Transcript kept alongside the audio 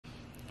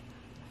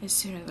As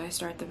soon as I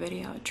start the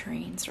video, a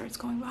train starts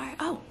going by.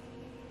 Oh,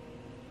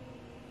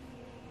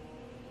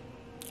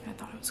 I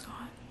thought it was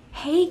gone.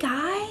 Hey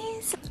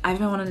guys! I've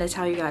been wanting to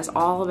tell you guys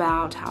all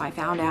about how I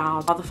found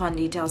out, all the fun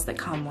details that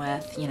come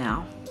with, you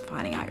know,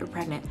 finding out you're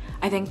pregnant.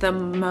 I think the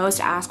most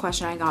asked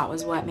question I got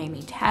was what made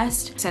me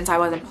test, since I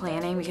wasn't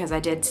planning, because I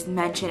did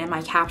mention in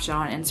my caption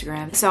on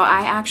Instagram. So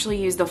I actually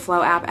use the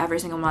Flow app every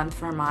single month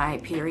for my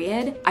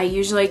period. I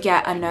usually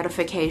get a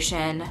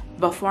notification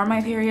before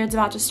my period's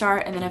about to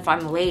start, and then if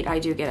I'm late, I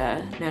do get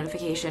a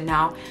notification.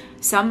 Now,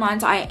 some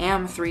months I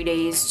am 3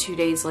 days, 2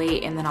 days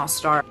late, and then I'll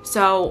start.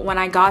 So when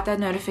I got that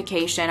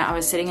notification, I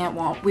was sitting at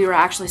we were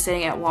actually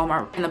sitting at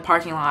Walmart in the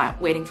parking lot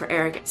waiting for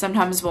Eric.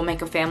 Sometimes we'll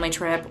make a family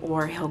trip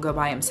or he'll go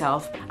by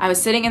himself. I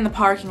was sitting in the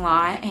parking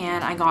lot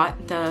and I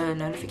got the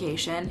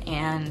notification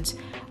and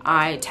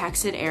I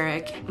texted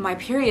Eric, my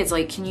period's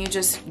late, can you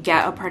just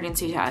get a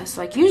pregnancy test?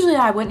 Like, usually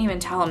I wouldn't even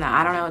tell him that.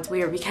 I don't know, it's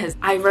weird because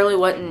I really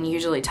wouldn't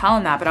usually tell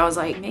him that, but I was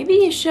like, maybe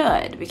you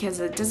should, because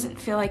it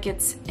doesn't feel like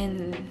it's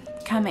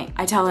incoming.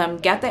 I tell him,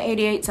 get the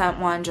 88-cent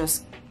one,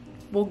 just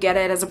we'll get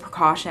it as a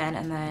precaution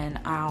and then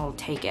I'll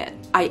take it.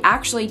 I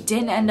actually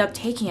didn't end up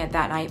taking it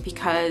that night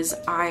because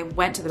I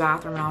went to the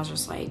bathroom and I was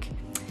just like,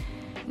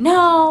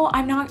 no,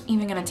 I'm not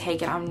even gonna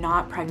take it. I'm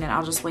not pregnant.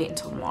 I'll just wait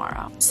until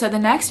tomorrow. So the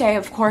next day,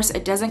 of course,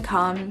 it doesn't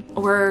come.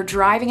 We're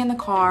driving in the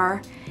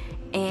car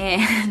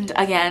and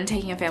again,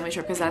 taking a family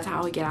trip because that's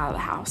how we get out of the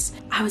house.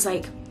 I was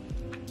like,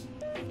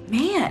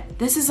 man,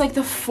 this is like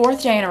the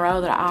 4th day in a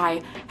row that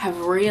I have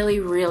really,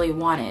 really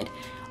wanted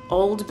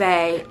Old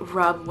Bay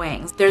rub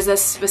wings. There's a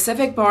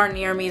specific bar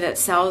near me that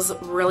sells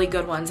really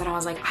good ones and I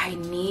was like, I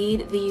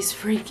need these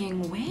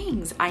freaking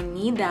wings. I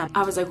need them.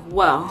 I was like,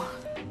 whoa.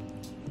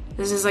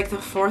 This is like the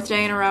 4th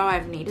day in a row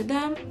I've needed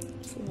them.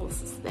 It's a little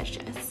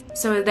suspicious.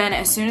 So then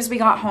as soon as we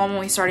got home and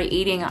we started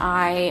eating,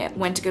 I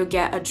went to go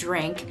get a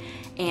drink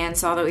and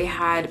saw that we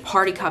had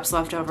party cups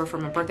left over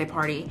from a birthday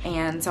party.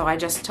 And so I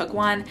just took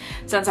one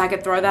since I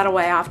could throw that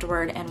away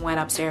afterward and went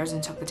upstairs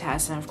and took the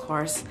test. And of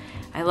course,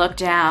 I looked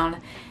down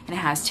and it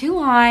has 2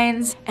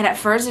 lines. And at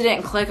first it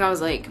didn't click. I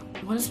was like,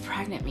 what does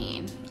pregnant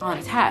mean on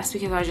a test?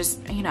 Because I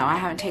just, you know, I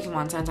haven't taken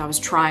one since I was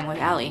trying with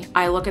Ellie.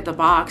 I look at the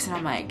box and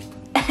I'm like,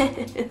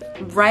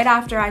 right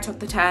after I took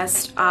the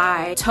test,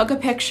 I took a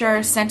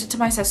picture, sent it to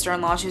my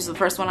sister-in-law. She was the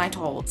first one I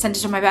told. Sent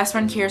it to my best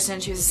friend Kirsten.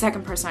 She was the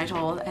second person I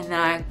told. And then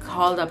I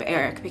called up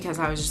Eric because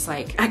I was just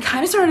like, I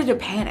kind of started to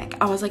panic.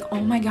 I was like,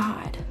 oh my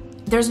God.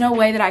 There's no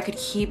way that I could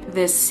keep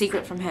this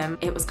secret from him.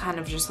 It was kind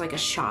of just like a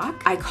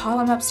shock. I call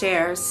him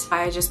upstairs.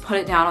 I just put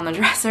it down on the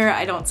dresser.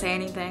 I don't say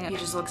anything. He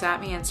just looks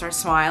at me and starts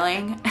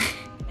smiling.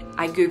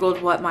 I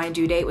Googled what my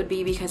due date would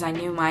be because I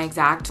knew my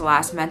exact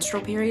last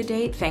menstrual period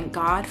date. Thank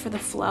God for the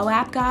Flow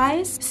app,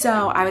 guys.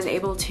 So I was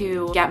able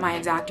to get my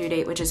exact due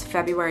date, which is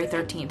February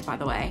 13th, by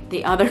the way.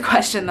 The other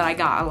question that I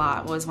got a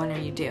lot was, when are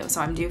you due?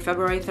 So I'm due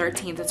February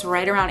 13th. It's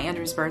right around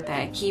Andrew's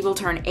birthday. He will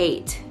turn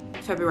 8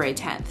 February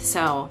 10th.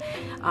 So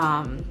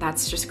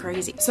that's just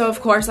crazy. So of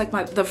course,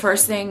 like the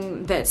first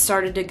thing that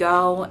started to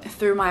go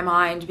through my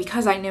mind,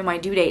 because I knew my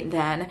due date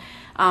then,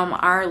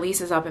 our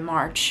lease is up in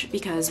March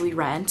because we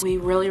rent. We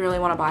really, really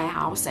want to buy a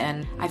house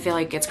and I feel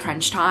like it's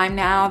crunch time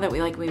now that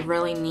we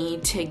really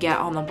need to get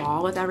on the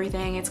ball with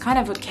everything. It's kind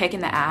of a kick in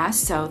the ass.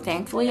 So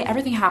thankfully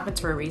everything happens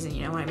for a reason,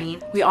 you know what I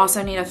mean? We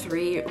also need a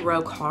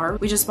 3-row car.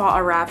 We just bought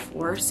a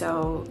RAV4,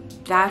 so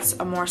that's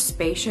a more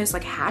spacious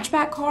like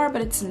hatchback car,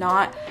 but it's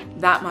not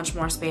that much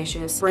more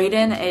spacious.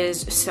 Brayden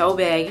is so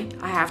big.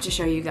 I have to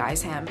show you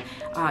guys him.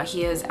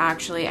 He is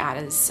actually at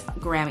his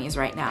Grammys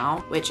right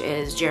now, which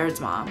is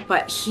Jared's mom,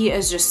 but he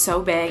is just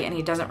so big and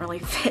he doesn't really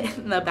fit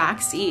in the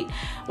back seat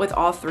with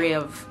all 3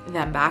 of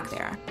them back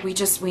there. We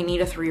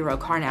need a 3-row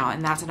car now,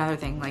 and that's another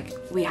thing, like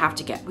we have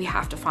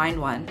to find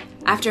one.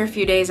 After a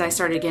few days I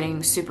started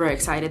getting super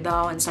excited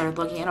though and started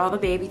looking at all the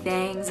baby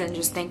things and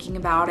just thinking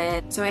about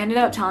it. So I ended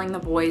up telling the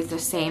boys the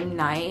same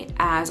night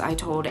as I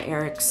told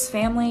Eric's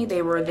family.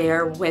 They were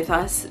there with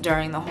us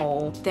during the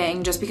whole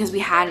thing just because we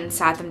hadn't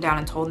sat them down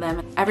and told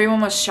them.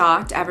 Everyone was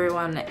shocked.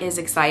 Everyone is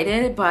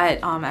excited, but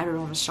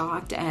everyone was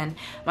shocked. And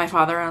my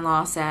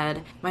father-in-law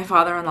said,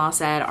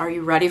 are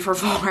you ready for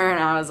 4?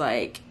 And I was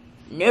like,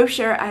 no,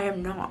 sir, I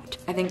am not.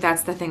 I think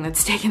that's the thing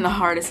that's taken the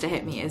hardest to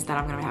hit me, is that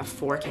I'm gonna have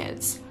 4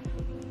 kids.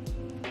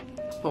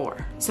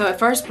 4. So at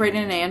first Brayden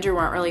and Andrew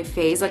weren't really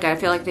phased, like I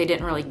feel like they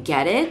didn't really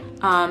get it,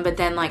 but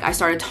then like I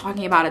started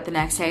talking about it the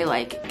next day,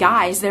 like,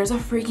 guys, there's a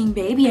freaking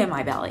baby in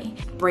my belly.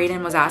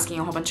 Brayden was asking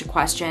a whole bunch of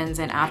questions,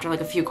 and after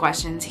like a few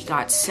questions he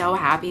got so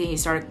happy, he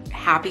started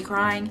happy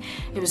crying.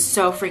 It was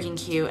so freaking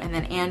cute. And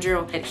then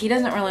Andrew, he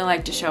doesn't really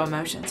like to show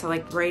emotion, so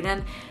like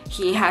Brayden,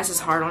 he has his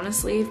heart on his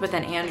sleeve, but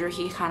then Andrew,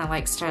 he kind of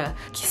likes to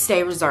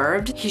stay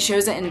reserved. He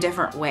shows it in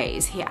different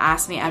ways. He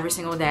asks me every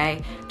single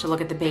day to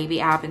look at the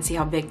baby app and see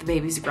how big the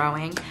baby's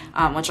growing,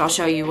 which I'll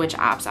show you which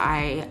apps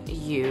I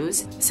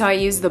use. So I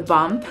use the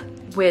Bump,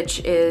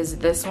 which is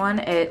this one.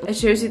 It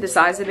shows you the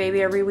size of the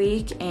baby every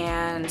week,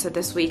 and so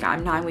this week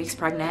I'm 9 weeks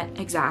pregnant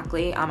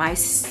exactly.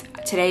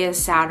 Today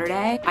is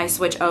Saturday. I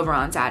switch over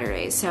on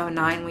Saturdays, so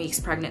 9 weeks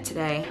pregnant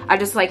today. I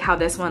just like how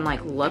this one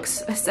like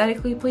looks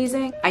aesthetically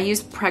pleasing. I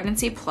use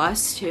Pregnancy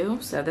Plus too,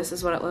 so this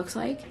is what it looks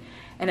like.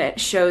 And it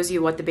shows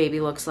you what the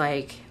baby looks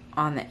like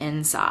on the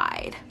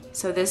inside.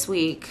 So this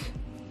week,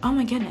 oh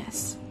my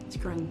goodness, it's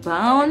growing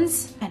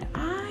bones and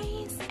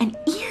eyes and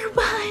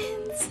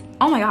earbuds.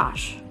 Oh my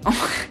gosh.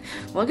 Oh,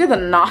 look at the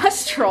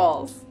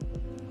nostrils.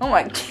 Oh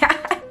my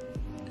God.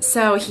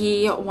 So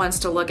he wants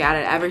to look at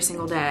it every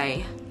single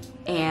day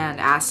and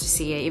asks to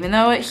see it. Even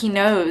though he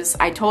knows,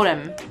 I told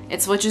him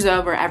it switches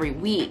over every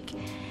week,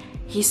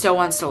 he still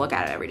wants to look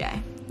at it every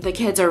day. The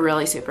kids are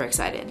really super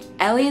excited.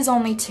 Ellie is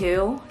only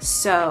 2,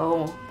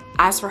 so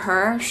as for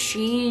her,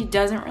 she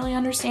doesn't really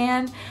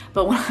understand.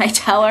 But when I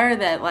tell her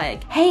that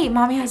like, hey,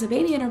 mommy has a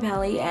baby in her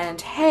belly,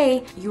 and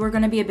hey, you are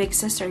gonna be a big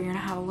sister, you're gonna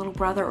have a little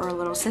brother or a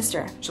little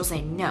sister, she'll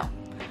say no,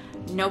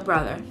 no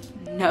brother,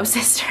 no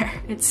sister.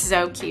 It's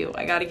so cute.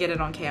 I gotta get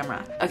it on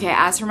camera. Okay,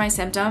 as for my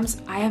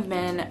symptoms, I have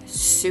been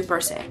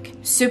super sick,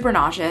 super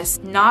nauseous.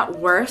 Not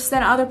worse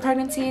than other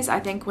pregnancies. I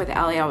think with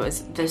Ellie, I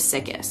was the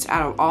sickest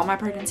out of all my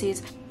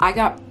pregnancies. I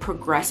got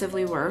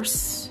progressively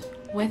worse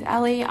with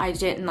Ellie. I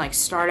didn't like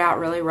start out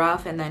really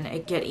rough and then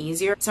it get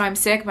easier. So I'm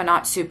sick, but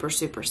not super,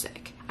 super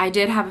sick. I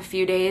did have a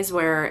few days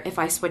where if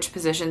I switched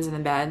positions in the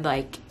bed,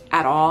 like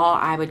at all,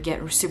 I would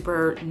get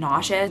super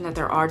nauseous, and that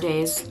there are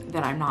days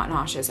that I'm not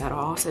nauseous at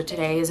all. So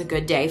today is a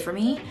good day for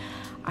me.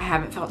 I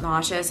haven't felt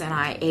nauseous, and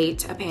I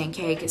ate a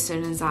pancake as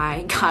soon as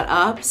I got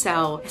up.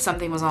 So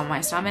something was on my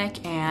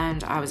stomach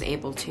and I was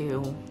able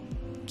to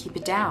keep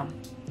it down.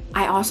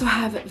 I also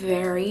have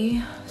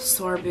very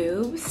sore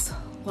boobs.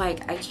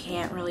 Like I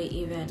can't really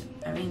even,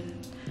 I mean,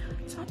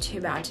 it's not too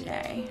bad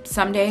today.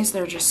 Some days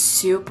they're just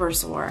super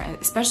sore,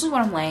 especially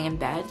when I'm laying in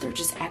bed, they're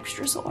just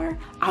extra sore.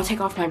 I'll take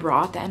off my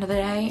bra at the end of the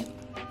day.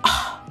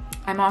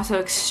 I'm also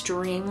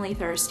extremely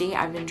thirsty.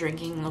 I've been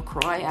drinking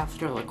LaCroix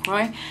after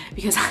LaCroix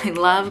because I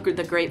love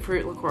the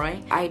grapefruit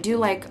LaCroix. I do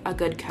like a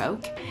good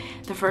Coke.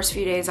 The first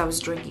few days I was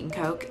drinking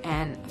Coke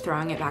and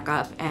throwing it back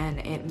up, and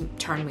it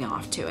turned me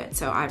off to it.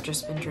 So I've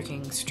just been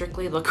drinking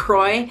strictly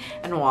LaCroix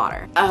and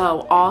water.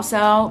 Oh,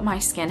 also my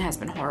skin has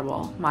been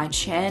horrible. My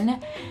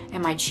chin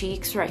and my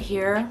cheeks right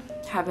here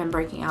have been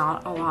breaking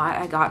out a lot.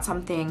 I got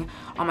something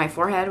on my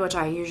forehead, which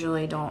I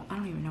usually don't, I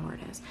don't even know where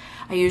it is.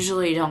 I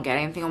usually don't get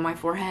anything on my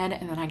forehead,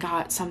 and then I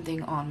got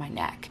something on my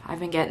neck. I've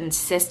been getting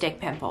cystic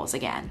pimples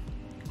again.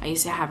 I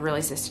used to have really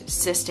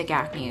cystic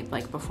acne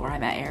like before I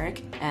met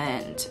Eric,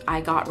 and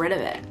I got rid of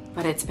it,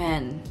 but it's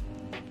been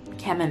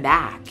coming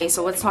back. Okay,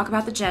 so let's talk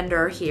about the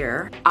gender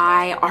here.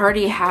 I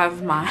already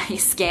have my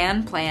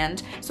scan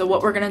planned. So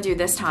what we're gonna do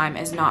this time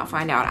is not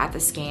find out at the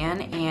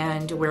scan,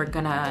 and we're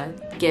gonna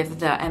give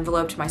the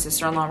envelope to my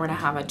sister-in-law. We're gonna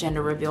have a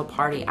gender reveal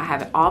party. I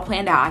have it all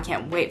planned out. I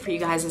can't wait for you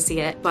guys to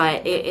see it,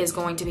 but it is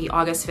going to be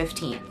August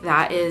 15th.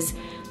 That is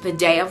the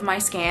day of my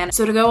scan.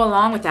 So to go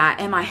along with that,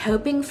 am I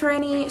hoping for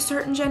any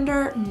certain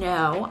gender?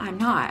 No, I'm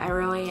not. I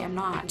really am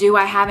not. Do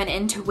I have an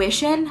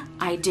intuition?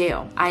 I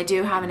do. I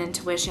do have an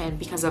intuition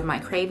because of my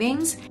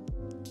cravings.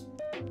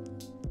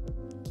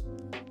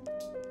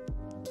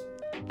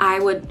 I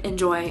would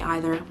enjoy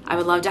either. I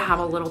would love to have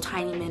a little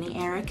tiny mini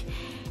Eric,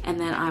 and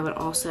then I would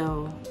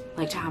also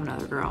like to have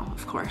another girl,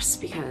 of course,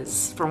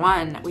 because for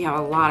one, we have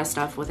a lot of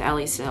stuff with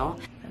Ellie still.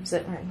 I'm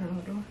sitting right in front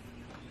of the door.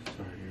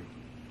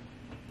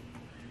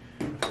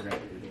 I forgot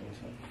what you were doing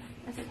something.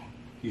 That's okay.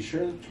 You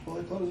sure that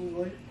Chipotle closes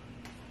late?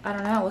 I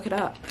don't know, look it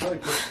up. I feel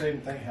like the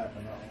same thing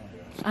happened not long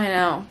ago. I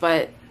know,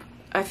 but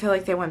I feel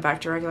like they went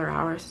back to regular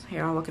hours.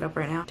 Here, I'll look it up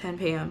right now. 10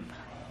 p.m.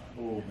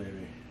 Oh,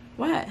 baby.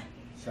 What?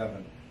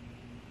 7.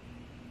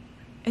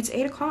 It's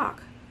 8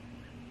 o'clock.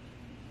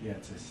 Yeah,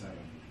 it says 7.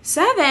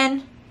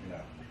 7?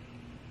 Yeah.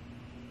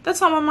 That's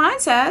not what mine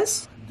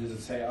says. Does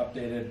it say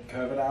updated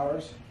COVID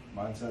hours?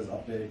 Mine says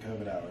updated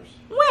COVID hours.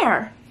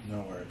 Where?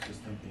 Nowhere, it's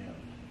just 10 p.m.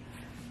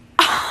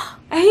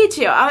 I hate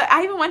you.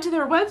 I even went to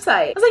their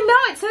website. I was like, no,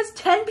 it says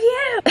 10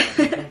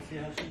 p.m.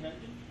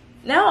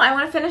 No, I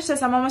want to finish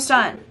this. I'm almost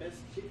done.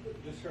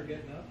 Just her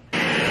getting up.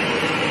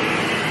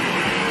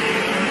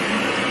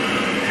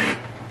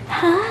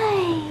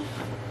 Hi.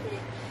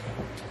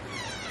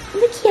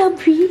 Look how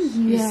pretty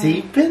you are. You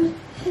sleeping?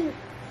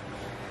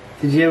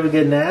 Did you have a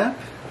good nap?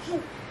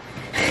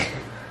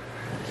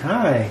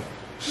 Hi.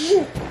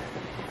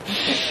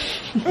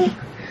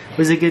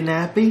 Was it good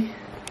nappy? You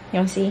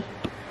want to see?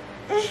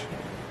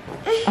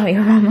 Oh,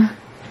 your mama.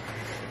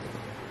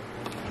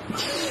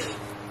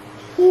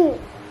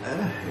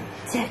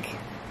 Sick.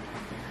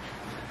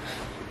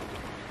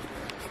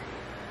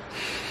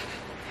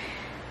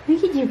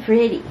 Look at your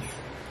pretties.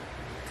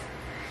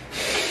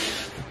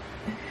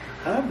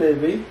 Hi,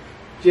 baby.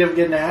 Did you have a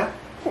good nap?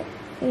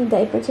 Any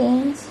diaper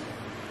change?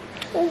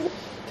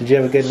 Did you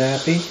have a good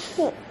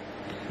nappy?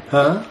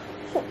 Huh?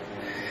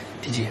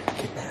 Did you have a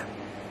good nap?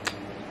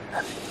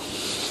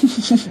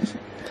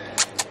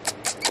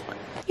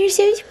 You're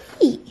so sweet.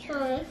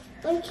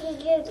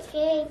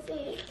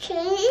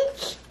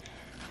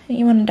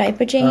 You want a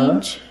diaper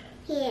change?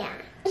 Yeah.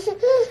 I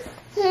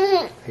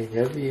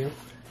love you.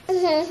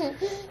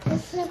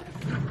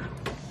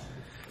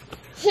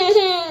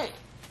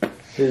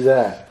 Who's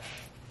that?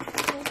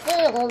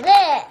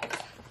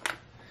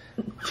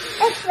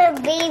 It's a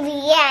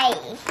baby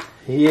eye.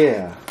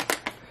 Yeah.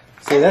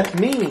 Say that's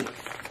me.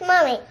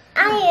 Mommy,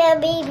 I am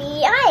a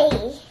baby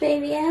eye.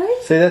 Baby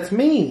Ellie? Say that's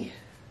me.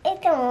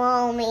 It's a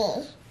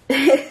mommy.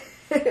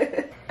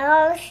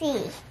 I'll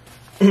see.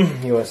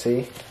 You want to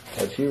see?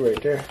 That's you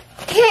right there.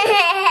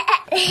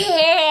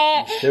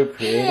 So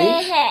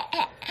pretty.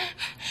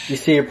 You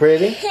see you're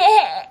pretty?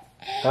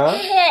 Huh?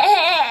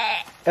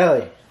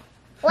 Ellie,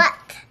 What?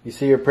 you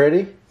see you're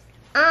pretty?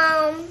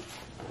 Now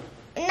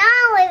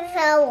it's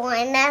the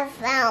one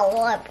that's not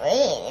what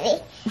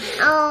pretty.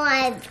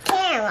 On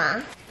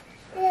camera.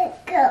 Let's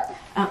go.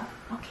 Oh,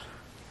 okay.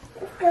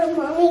 Let's go,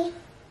 mommy.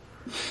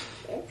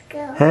 Let's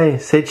go. Hey,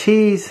 say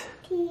cheese.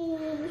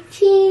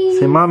 Cheese.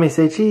 Say mommy,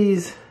 say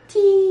cheese.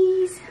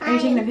 Cheese. Are you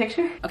taking a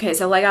picture? Okay,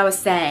 so like I was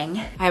saying,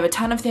 I have a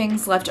ton of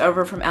things left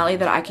over from Ellie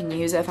that I can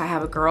use if I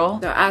have a girl.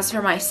 So as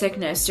for my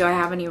sickness, do I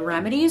have any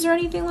remedies or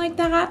anything like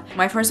that?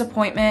 My first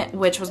appointment,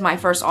 which was my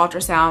first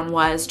ultrasound,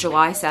 was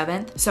July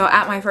 7th. So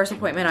at my first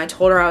appointment, I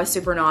told her I was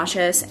super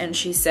nauseous, and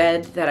she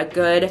said that a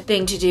good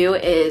thing to do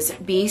is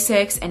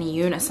B6 and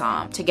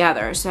Unisom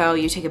together. So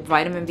you take a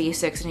vitamin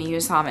B6 and a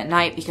Unisom at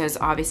night because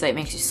obviously it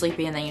makes you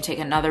sleepy, and then you take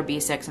another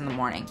B6 in the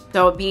morning.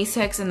 So a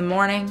B6 in the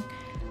morning,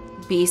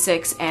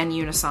 B6 and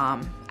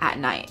Unisom at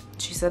night.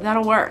 She said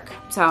that'll work.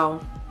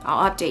 So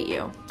I'll update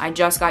you. I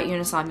just got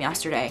Unisom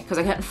yesterday because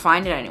I couldn't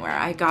find it anywhere.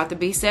 I got the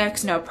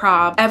B6, no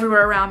prob.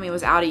 Everywhere around me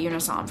was out of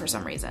Unisom for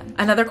some reason.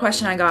 Another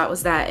question I got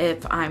was that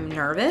if I'm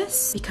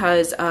nervous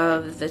because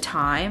of the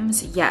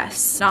times.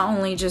 Yes. Not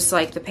only just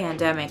like the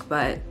pandemic,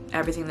 but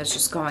everything that's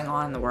just going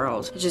on in the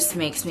world. It just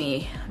makes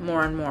me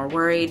more and more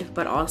worried,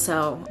 but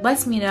also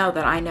lets me know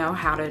that I know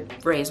how to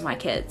raise my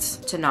kids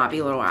to not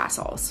be little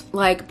assholes.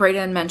 Like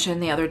Brayden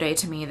mentioned the other day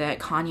to me that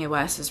Kanye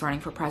West is running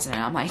for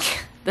president. I'm like,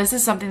 this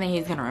is something that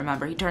he's gonna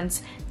remember. He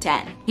turns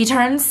 10. He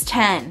turns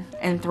 10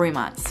 in 3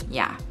 months.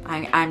 Yeah,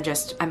 I'm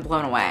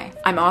blown away.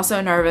 I'm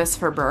also nervous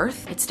for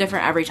birth. It's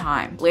different every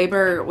time.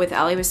 Labor with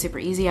Ellie was super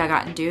easy. I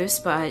got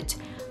induced, but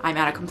I'm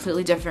at a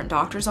completely different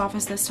doctor's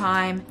office this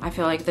time. I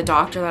feel like the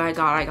doctor that I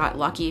got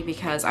lucky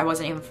because I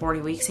wasn't even 40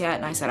 weeks yet,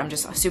 and I said I'm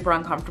just super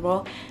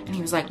uncomfortable, and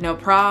he was like, no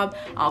prob,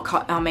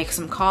 I'll make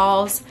some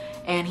calls,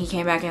 and he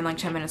came back in like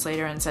 10 minutes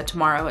later and said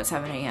tomorrow at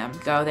 7 a.m.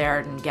 go there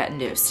and get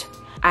induced.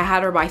 I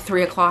had her by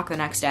 3 o'clock the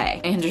next day.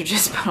 Andrew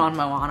just put on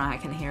Moana, I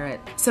can hear it.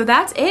 So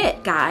that's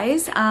it,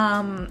 guys.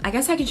 I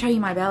guess I can show you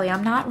my belly.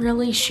 I'm not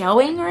really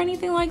showing or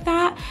anything like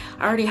that.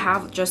 I already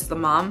have just the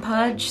mom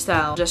pudge, so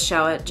I'll just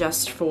show it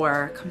just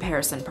for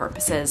comparison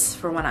purposes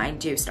for when I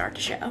do start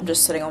to show. I'm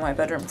just sitting on my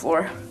bedroom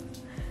floor.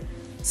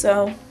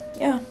 So,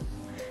 yeah.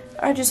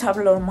 I just have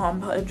a little mom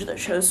pudge that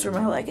shows through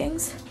my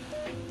leggings.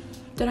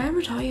 Did I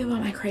ever tell you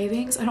about my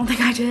cravings? I don't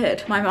think I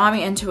did. My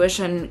mommy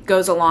intuition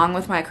goes along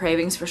with my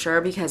cravings for sure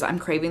because I'm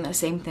craving the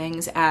same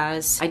things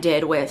as I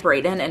did with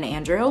Brayden and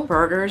Andrew.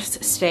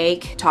 Burgers,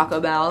 steak, Taco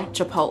Bell,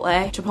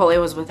 Chipotle.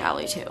 Chipotle was with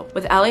Ellie too.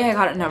 With Ellie, I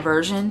got an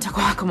aversion to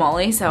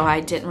guacamole, so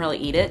I didn't really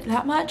eat it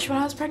that much when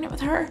I was pregnant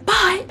with her.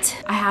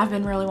 But I have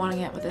been really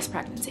wanting it with this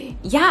pregnancy.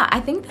 Yeah, I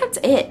think that's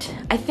it.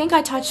 I think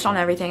I touched on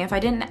everything. If I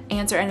didn't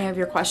answer any of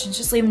your questions,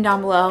 just leave them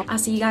down below. I'll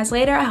see you guys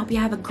later. I hope you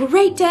have a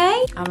great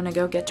day. I'm gonna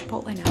go get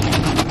Chipotle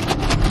now.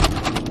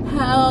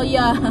 Hell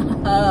yeah.